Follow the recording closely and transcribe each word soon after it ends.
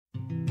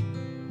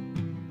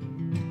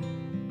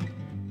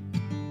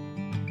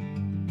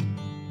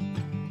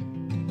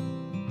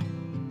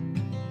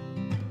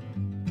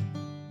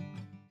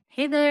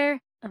Hey there,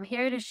 I'm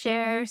here to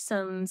share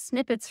some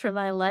snippets from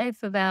my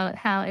life about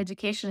how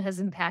education has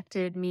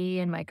impacted me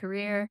and my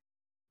career.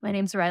 My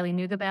name's Riley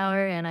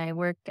Neugebauer, and I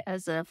work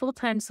as a full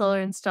time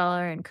solar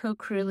installer and co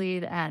crew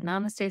lead at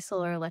Namaste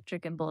Solar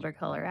Electric in Boulder,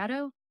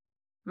 Colorado.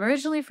 I'm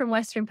originally from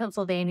Western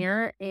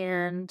Pennsylvania,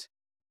 and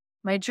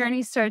my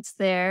journey starts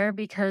there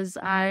because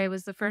I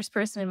was the first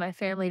person in my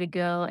family to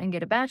go and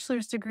get a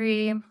bachelor's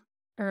degree in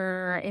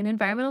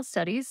environmental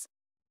studies,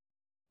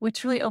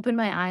 which really opened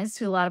my eyes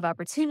to a lot of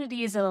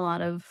opportunities and a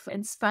lot of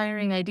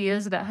inspiring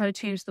ideas about how to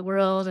change the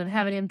world and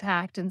have an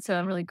impact. And so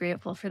I'm really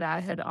grateful for that. I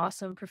had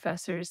awesome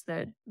professors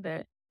that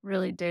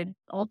really did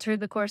alter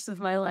the course of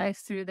my life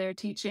through their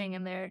teaching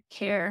and their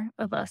care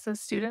of us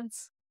as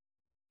students.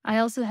 I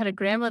also had a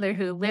grandmother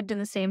who lived in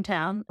the same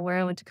town where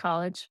I went to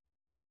college,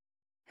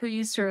 who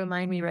used to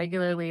remind me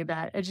regularly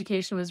that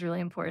education was really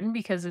important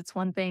because it's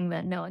one thing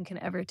that no one can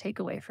ever take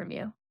away from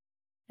you.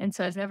 And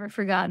so I've never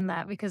forgotten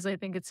that because I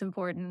think it's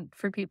important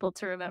for people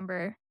to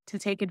remember to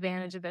take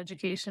advantage of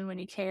education when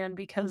you can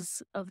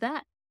because of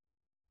that.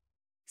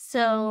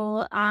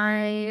 So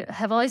I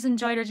have always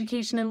enjoyed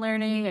education and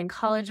learning, and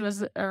college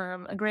was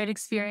a great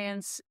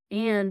experience.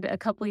 And a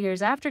couple of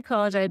years after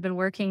college, I had been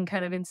working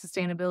kind of in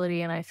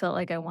sustainability, and I felt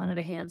like I wanted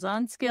a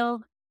hands-on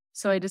skill.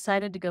 So I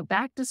decided to go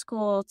back to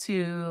school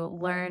to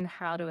learn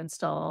how to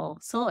install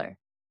solar.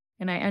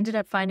 And I ended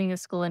up finding a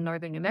school in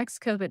northern New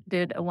Mexico that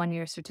did a 1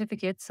 year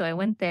certificate. So I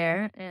went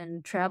there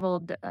and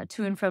traveled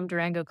to and from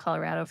Durango,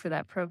 Colorado for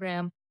that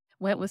program.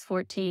 Went with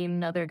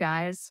 14 other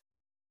guys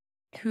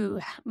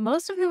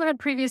most of whom had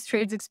previous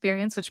trades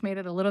experience, which made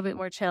it a little bit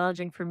more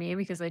challenging for me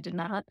because I did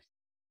not.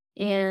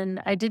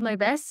 And I did my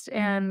best,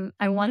 and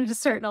I wanted to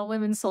start an all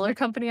women solar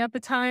company at the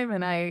time.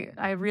 And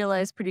I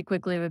realized pretty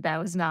quickly that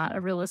that was not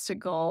a realistic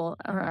goal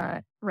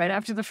right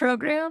after the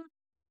program.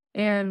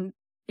 And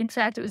in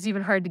fact, it was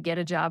even hard to get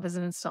a job as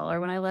an installer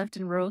when I left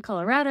in rural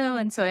Colorado.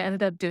 And so I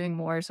ended up doing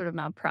more sort of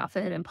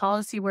nonprofit and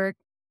policy work.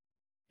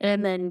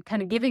 And then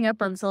kind of giving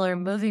up on solar,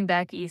 moving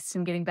back east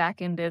and getting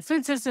back into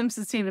food system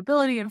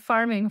sustainability and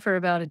farming for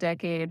about a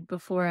decade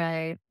before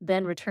I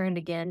then returned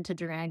again to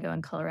Durango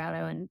in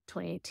Colorado in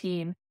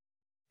 2018.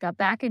 Got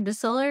back into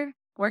solar,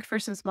 worked for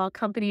some small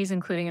companies,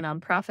 including a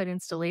nonprofit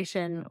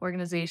installation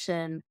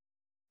organization.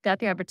 Got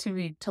the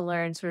opportunity to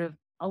learn sort of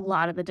a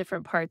lot of the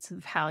different parts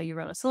of how you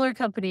run a solar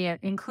company,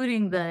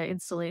 including the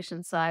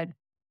installation side.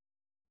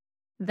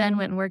 Then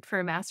went and worked for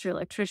a master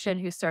electrician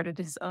who started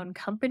his own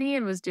company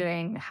and was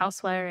doing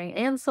house wiring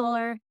and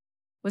solar.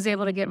 Was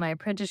able to get my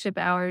apprenticeship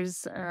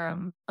hours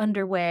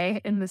underway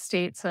in the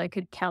state so I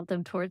could count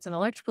them towards an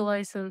electrical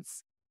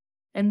license.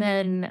 And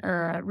then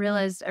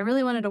realized I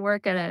really wanted to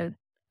work at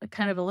a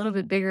kind of a little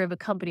bit bigger of a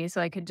company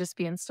so I could just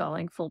be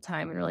installing full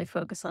time and really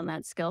focus on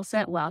that skill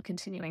set while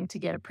continuing to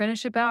get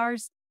apprenticeship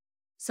hours.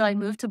 So I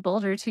moved to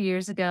Boulder 2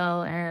 years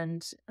ago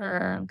and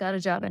got a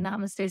job at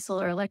Namaste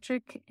Solar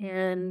Electric.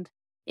 And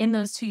in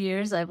those 2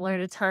 years, I've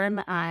learned a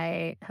ton.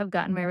 I have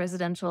gotten my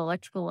residential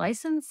electrical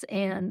license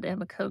and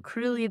am a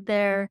co-crew lead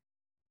there.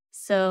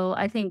 So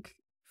I think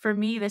for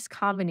me, this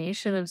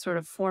combination of sort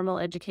of formal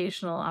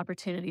educational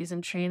opportunities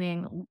and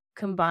training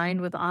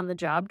combined with on the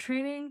job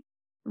training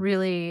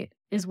really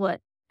is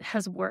what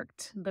has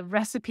worked. The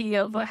recipe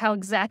of how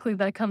exactly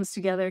that comes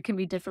together can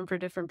be different for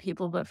different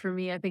people. But for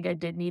me, I think I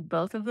did need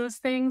both of those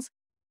things.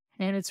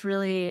 And it's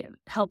really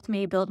helped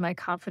me build my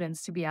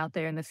confidence to be out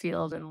there in the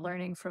field and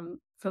learning from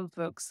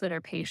folks that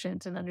are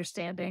patient and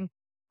understanding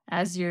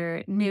as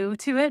you're new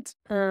to it.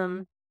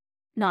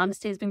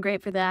 Namaste has been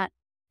great for that.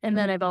 And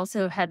then I've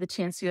also had the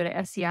chance to go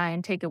to SEI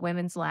and take a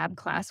women's lab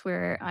class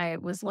where I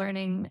was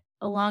learning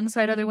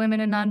alongside other women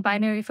and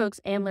non-binary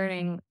folks and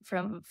learning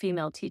from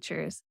female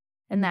teachers.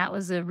 And that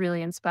was a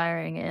really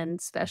inspiring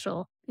and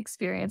special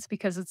experience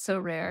because it's so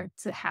rare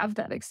to have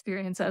that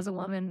experience as a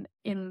woman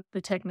in the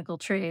technical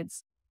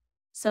trades.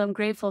 So I'm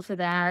grateful for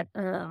that.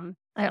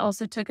 I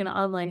also took an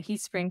online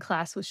HeatSpring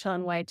class with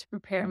Sean White to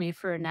prepare me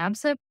for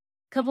NABCEP a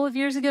couple of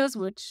years ago,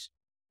 which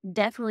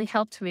definitely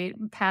helped me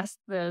pass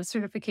the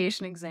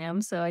certification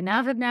exam. So I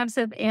now have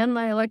NABCEP and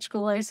my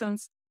electrical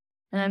license,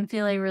 and I'm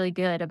feeling really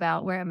good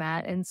about where I'm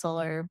at in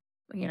solar,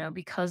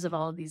 because of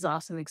all of these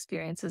awesome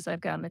experiences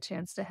I've gotten the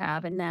chance to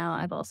have. And now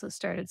I've also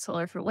started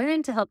Solar for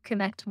Women to help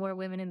connect more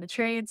women in the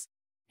trades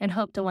and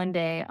hope to one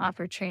day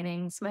offer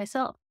trainings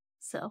myself.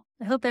 So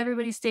I hope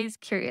everybody stays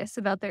curious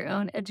about their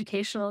own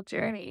educational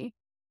journey.